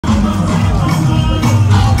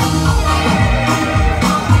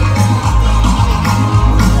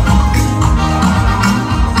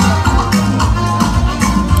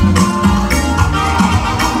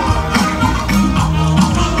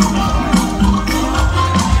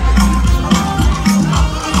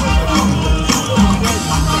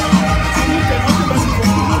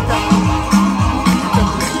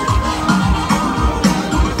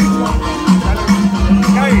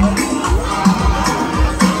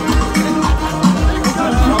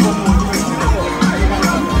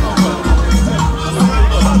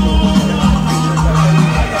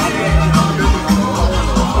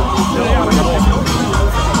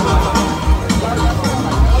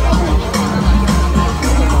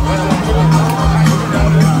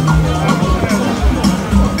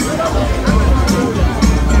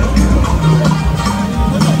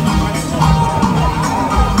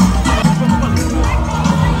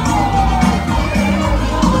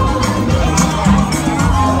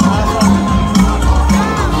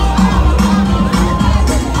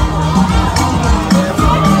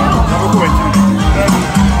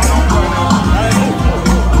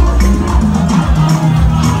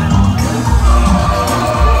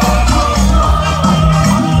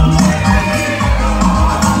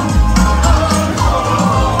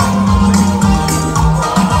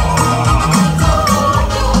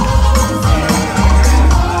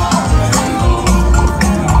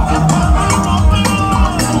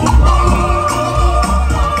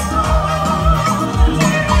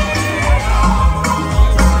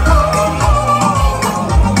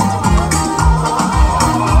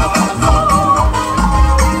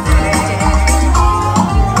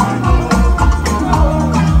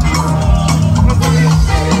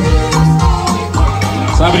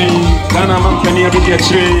Ghana man can hear the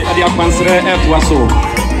tree at the Apansre F was so.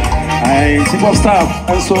 I chief of staff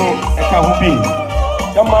and so a Kahubi.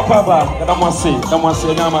 Yama Baba, Damasi, Yama,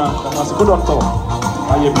 Damasi, good on top.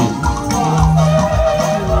 I be.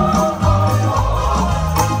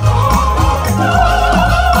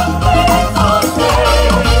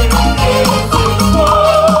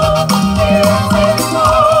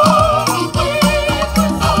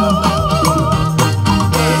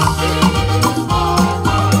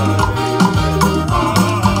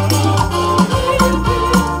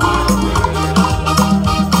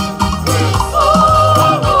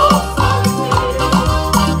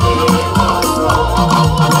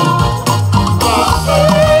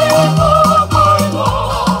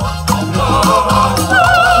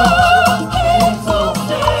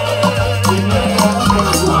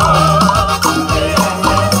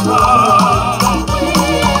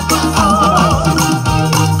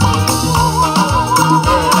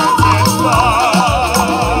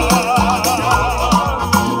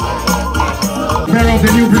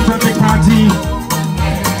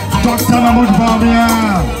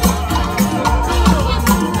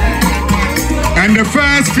 And the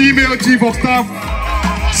first female chief of staff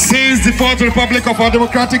since the Fourth Republic of our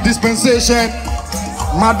democratic dispensation,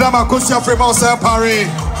 Madame Akosia Fremausa Paré,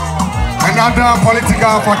 and other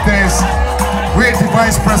political factors, with the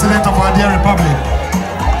Vice President of our dear Republic.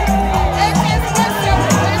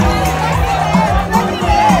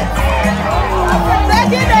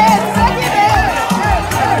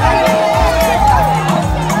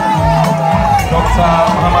 Dr.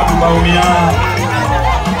 Muhammadu Baumia,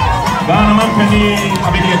 Ghana Company,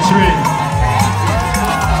 Abigail Tree,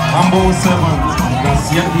 humble servant,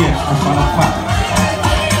 Garcia Dia, Afanafa,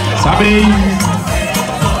 Sabi,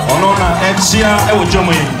 Olona, Echia,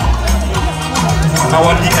 Ewojomi,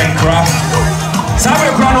 Awadi and Craft, Sabi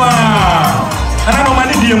Kranwa, and I know my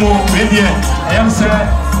Diamo, maybe I am said,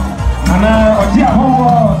 and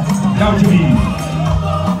Agyapong, down to me,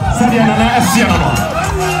 Sadia and Esiano.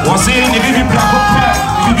 Was in the baby black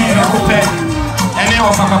and then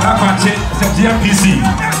was a black GMPC.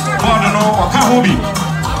 But no, or Kahobi.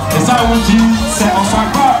 As I want to say, of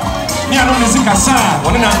Faka, near no Nisika,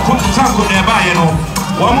 when I put the trunk on their buy, you know,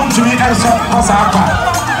 one want to be answered was Apa.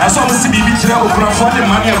 I saw the CB trail for the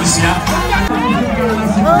money of this year.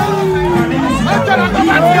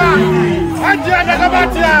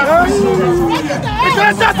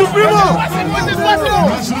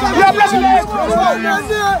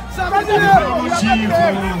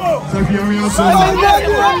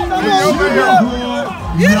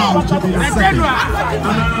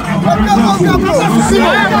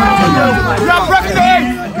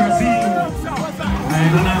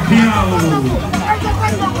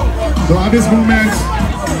 So at this moment,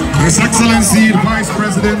 His Excellency Vice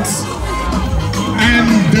President and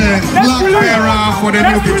the flag bearer for the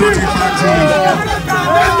new patriotic party,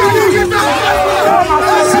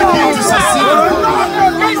 seeking to succeed.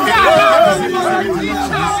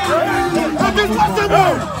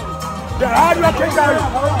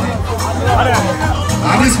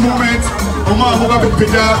 At this moment, Oman Wofa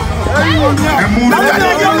Pida and Moon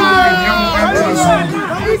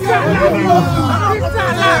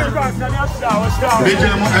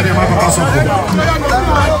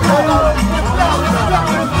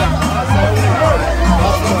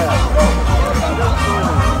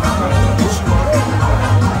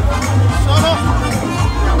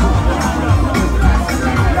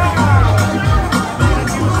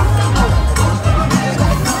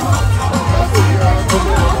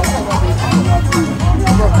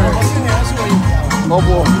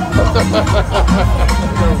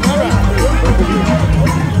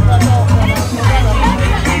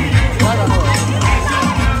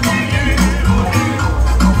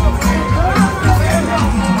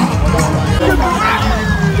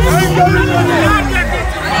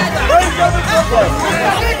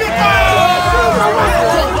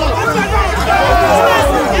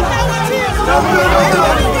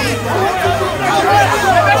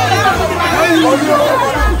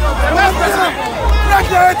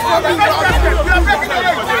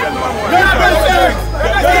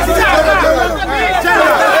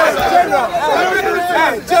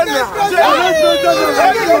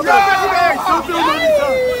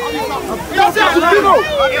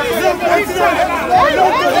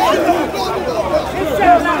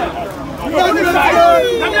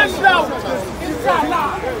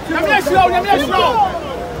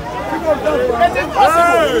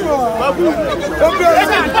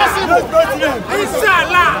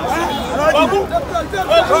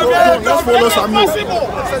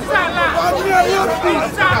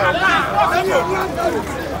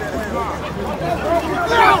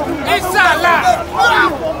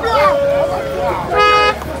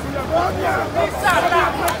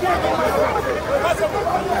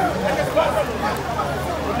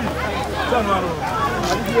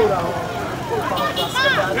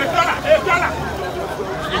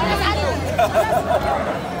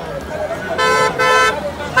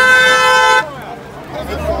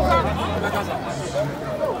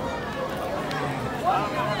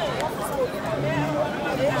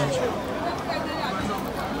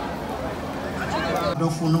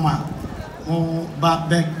Dofunuma o ba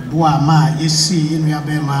be boa ma yesi enu ya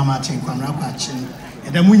be ma ma chenkwamra kwa chin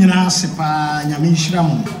eda mu nyina asepa nyame nhira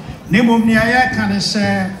mu nemom ni aye ka ne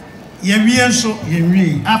se ye wie nso ye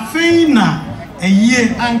wie afei na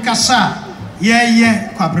eye ankasa ye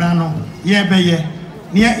kwabra no ye be ye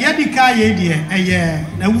ne dika ye die eye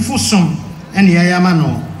na wufosom ene ye yama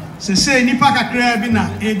no se nipa kakra bi na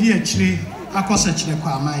edi akire akosa kire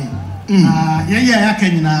kwa aman ye ya ka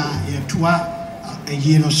nyina ye toa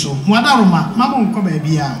eye no so wadaroma mamo nko ba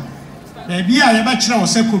bia ye ba kire wo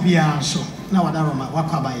se ko bia so na wadaroma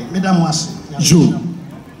wakwabaye medamu ase jo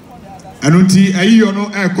anunti ayiyo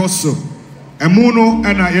no ekoso emu no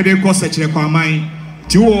na ye de kosa kire kwa aman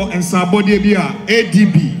ti wo ensabode bia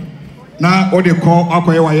ADB na o de ko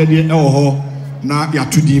akoye wa ye de e wo ho na ya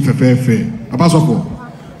tudi fefefe abasofo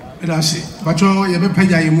edase bacho ye be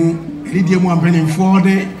pagya yemu elidie mu ampanimfo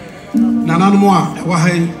de nananmo a e wa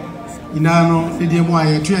hai inano elidie mu a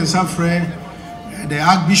ye tu ensa frɛ the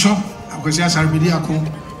archbishop akwasi asarbidi ako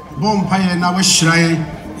bom paye na wa hiraye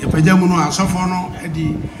ye pagya mu no asofo no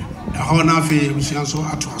edi ho na afi usia so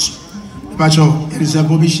ato aso bacho elisa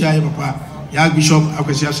bobi hia ye papa ya archbishop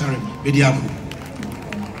akwasi asarbidi ako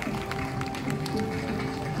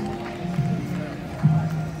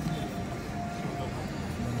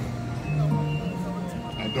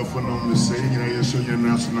Dofonom say nyina yeso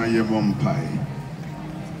nyina so na ye bompai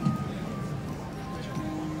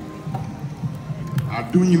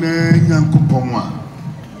adu nyina nyankopon a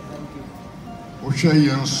o hwe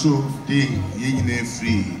yenso de ye nyina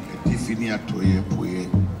free etifini atoye poye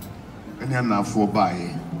ene anafo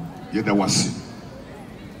baaye ye da wase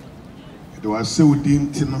odi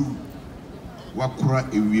ntino wakora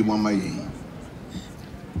ewie mama ye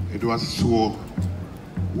ede wase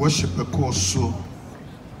worship a course so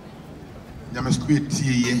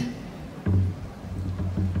Yamesquetie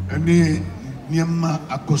and Niama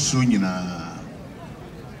Akosu Nina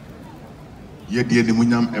Yedi de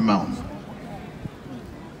Munyam Emam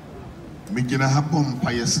Mijina Hapom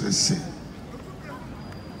Pius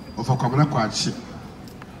of a Cabra Quatch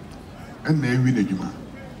and Nevi de Juma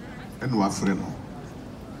and Wafreno.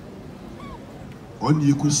 Only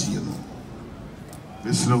you could see no.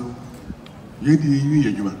 This look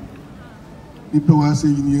Yedi Yuma. People were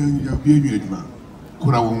saying, "You are being a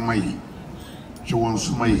Kura Womai, Joan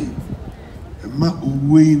Sumai, a ma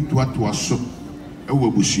away into what was so, a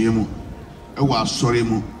Wabushiemo, a was sorry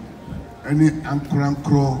mo, any Ankran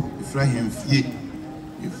Crow, if I him fee,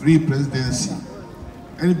 a free presidency,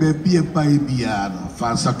 any baby a pie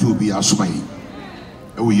fancy to be a sway,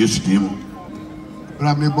 a we used to him.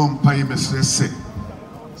 Brame bomb pie, Mr.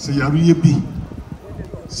 Say, you be,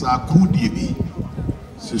 Sa could ye be.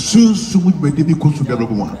 So much by the because of the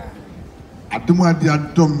one. At the moment, they are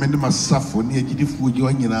dumb men must suffer near the food you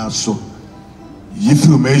are so. If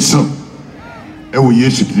you may so, I will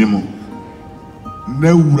yes it anymore.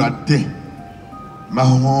 No, rate. My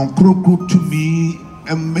home crook to me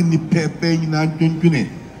and many pepper in our drinking.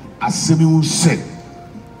 As Samuel said,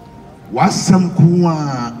 was some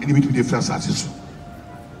coa in between the first artist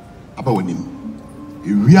about him.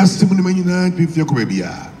 If we are similar in our with your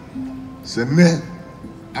Caribbean, say,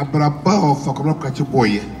 Abraba of Fakoka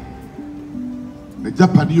boy. The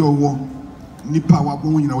Japadio Nipa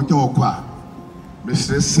Wabon in Otawa.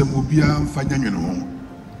 Mr. Semubia Fanyano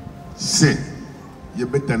say, ye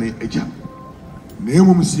better than Aja. Name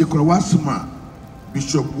of Monsieur Krawasuma,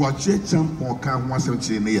 Bishop Wache Champonka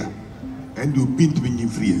 170 and you been to be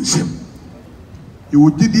influence him. You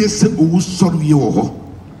would did yes, oh, sorry, yo,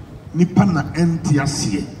 Nipana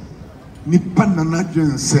Antiasie, Nipana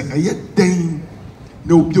Najan say, a yet dame.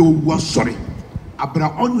 No, you was sorry.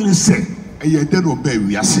 Abra only say, a year then obey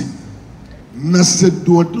we are saying. Nasa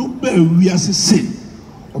do obey we are saying.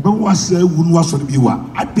 Oba was a wound was on the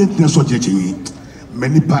biwa. I didn't know so judging.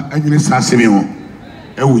 Many part and you say,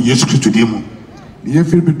 I will use to demo. The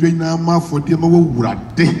effort between our mouth for demo were a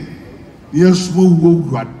day. Yes,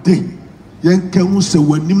 were a day. Young can say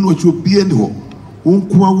when you know what you'll be in home. Won't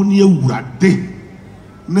come near a day.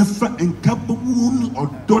 Never incapable or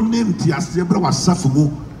donate as the brother was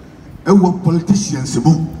suffering. And what politicians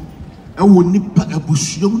ɛwɔ nipa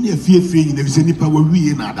abusuam ne afiefie nyina bi sɛ nipa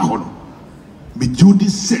wawie na ada hɔ no me judi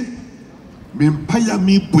sɛ me mpaya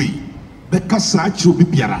me boy bɛka saa kyerɛ obi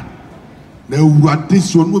biara na awurade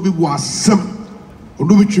sɛ ɔno obi wɔ asɛm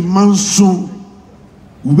ɔno bi twe manso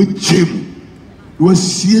wobɛkyɛ mu na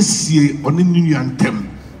wasiesie ɔne ne nua ntɛm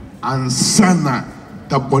ansa na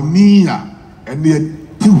dabɔne a ɛne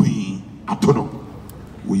atihui ato no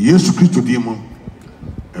wɔ yesu kristo din mu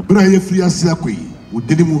ɛberɛ a yɛfiri ase akɔ yi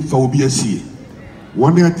wodini mu fa obi asie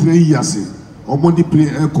wɔne atrɛ yi ase ɔmɔde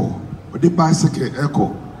plane ɛkɔ ɔde bicycle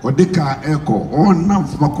ɛkɔ ɔde car ɛkɔ ɔnam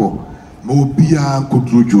fama kɔ ma obiara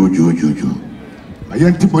nkɔduro dwoodwoodwoodwo ma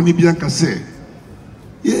yɛnte bɔne bi anka sɛ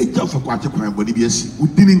yɛgya fa kwakye kwan bɔne bi asi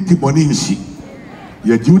wodini nti bɔne nsi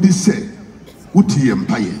yɛgye wodi sɛ wotie yɛ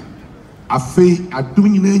mpayɛ afei adom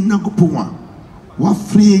nyinaa nyankopɔn a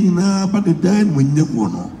wafrɛ yɛ nyinaa ba dedaa no wanya mu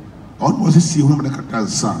no ɔno wɔsesie ho mene kakra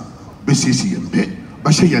nsa bɛsiesie yɛn pɛ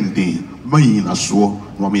bɛhyɛ yɛn den ma yɛ nyinasoɔ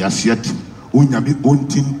na wɔma yɛase atim onyame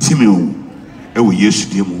ɔntintimi o ɛwɔ yesu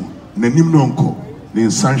din mu n'anim no nkɔ ne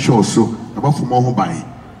nsa nhyɛ wo so na bɛfoma ho ban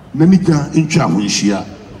n'ani gya ntwa ho nhyia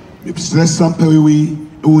mepsrɛ sampa wei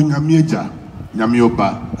ɛwɔ nyame agya nyame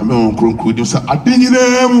ɔba na mɛwɔ nkronkron dim sɛ ade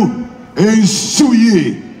nyinaa mu ɛnsiw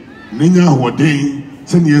yie ne nya ahoɔden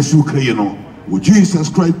sɛnea yɛsu kra yi no wɔ jesus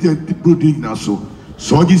christ deɛ brodi nyina so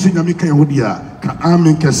sɛ ɔgye sɛ nyame ka yɛ ho deɛ a ka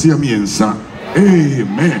amen kɛseɛ mmiɛnsa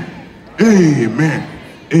amen amen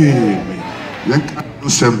amen yɛnka no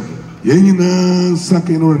sɛm yɛn nyinaa nsa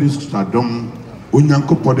ka no ɔrede sutadɔm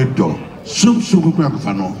onyankopɔn de dɔ somsom kronkron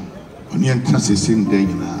akɔfa no ɔne yɛntra sɛsɛ nda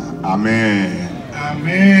nyinaa amen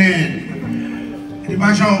amen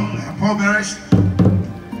Dimasho Paul Beres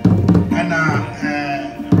and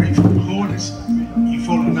Rachel Holders you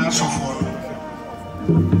follow that so far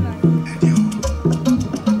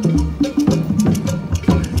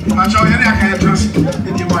Dimasho yɛne aka yɛtrase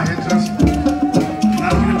ɛdi mu a yɛtrase na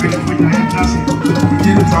wone pɛnifo nyina yɛtrase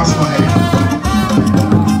yɛgye ne trase wɔ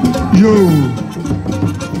yo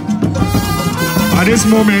at this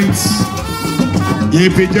moment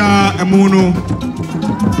yɛpagya ɛmu no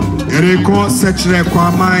Ereko Secretary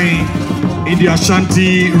Kwamai in the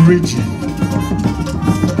Ashanti region.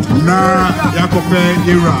 Na Yakope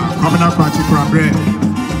Ira, Kamina Kwachi Prabre.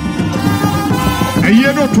 A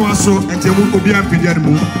year no to us, and Temu Obian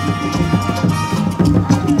Pidiamu.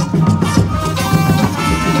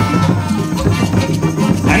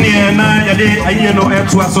 And a year no air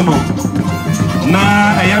to us no. Na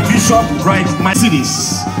I am Bishop Right my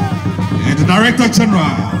cities. And the Director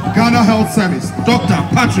General. Ghana Health Service, Dr.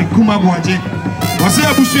 Patrick Kumabwaje. Wase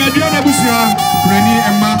abusia diana abusia kurani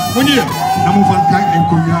emma onye na mufanka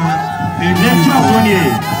enkonya Lecture Sonye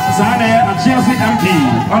Sane Agyapong MP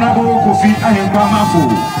Honorable Kofi Ahenkwa Mafo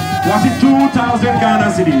wase 2,000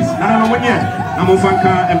 Ghana cedis na onye na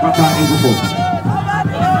mufanka empata engufo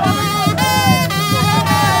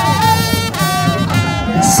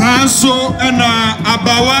Sanso ena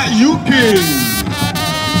Abawa UK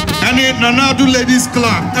and Nanadu Ladies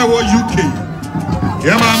Club, our UK.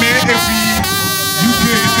 Yamame efi UK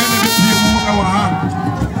and the PMU our hand.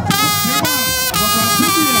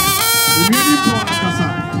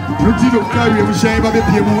 Retido carry we share baby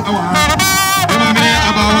PMU our hand. Yamame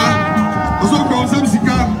Abawa. Also from some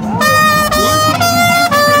sika.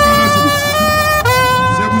 1,500 Ghana cedis.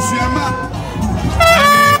 Sebusiama.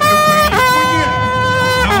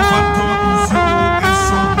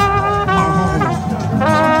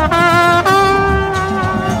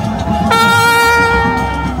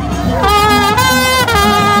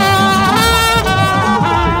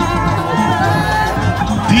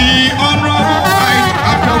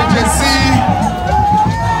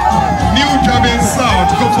 New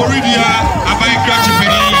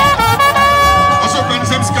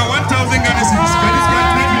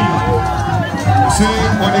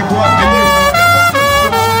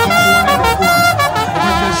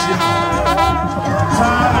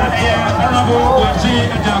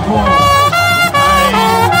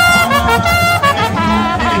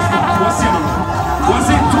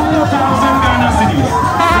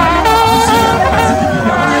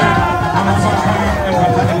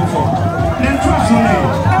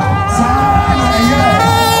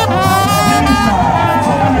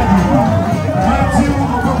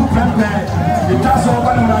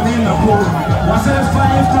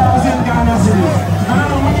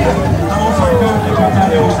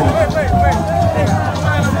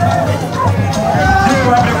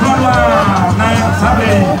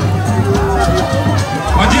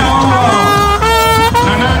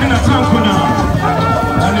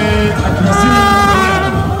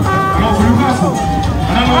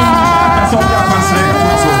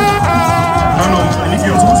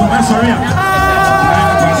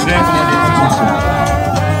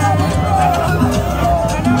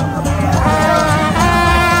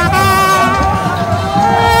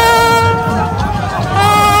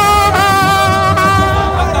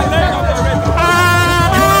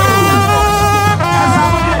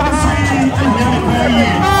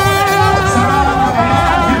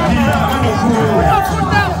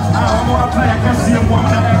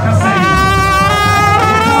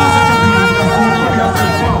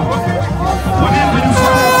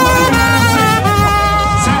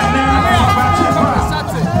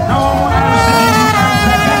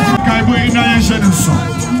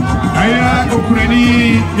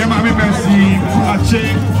Mami Mercy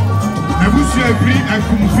Ache Ebusu Every and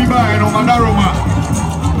Kumfiba and Omadaroma.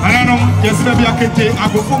 And yes, maybe I can take a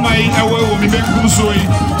go for my away with me Kumsoi.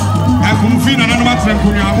 And Kumfina and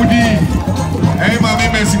Matrankunya Mudi. Hey, Mami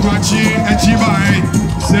Mercy Ache and Chiba.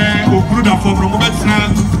 Say, Okuda from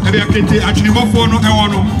Romatsna, and I can take actually more for no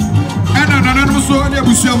Ewono. And another so I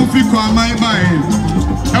will see a movie called My Mind.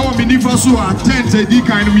 I want me for so a tent, a D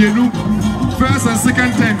kind of menu. First and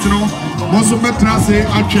second tent, you know. Most of my trase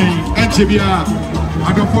are chain, and Chibia.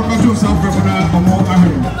 I don't forget to suffer from that among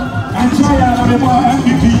them. And Chaya,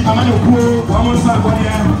 MVP, Amano, one was like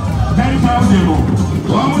 10,000.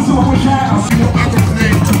 One was over share of your other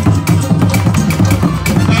name.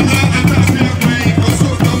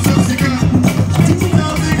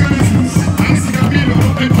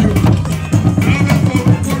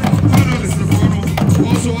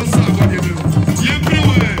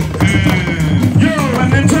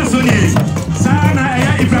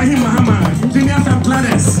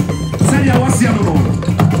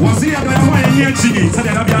 Said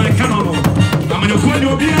I be a canon. I'm going to call you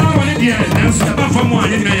a beer on it, and so from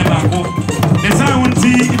one in my back.